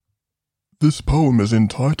This poem is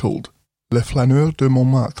entitled Les Flâneur de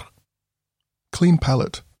Montmarte. Clean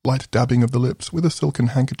palate, light dabbing of the lips with a silken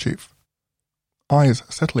handkerchief. Eyes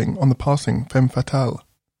settling on the passing femme fatale.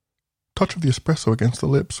 Touch of the espresso against the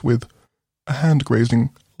lips with a hand grazing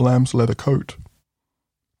lamb's leather coat.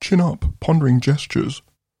 Chin up, pondering gestures.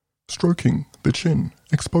 Stroking the chin,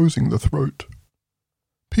 exposing the throat.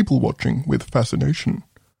 People watching with fascination.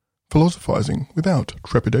 Philosophizing without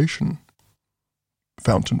trepidation.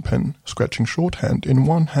 Fountain pen scratching shorthand in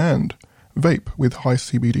one hand. Vape with high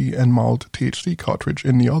CBD and mild THC cartridge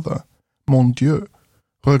in the other. Mon Dieu,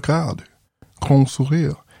 regarde, grand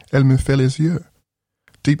sourire, elle me fait les yeux.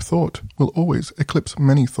 Deep thought will always eclipse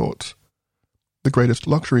many thoughts. The greatest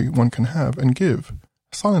luxury one can have and give.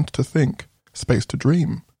 Silent to think, space to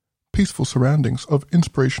dream. Peaceful surroundings of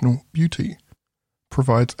inspirational beauty.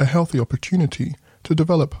 Provides a healthy opportunity to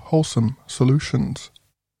develop wholesome solutions.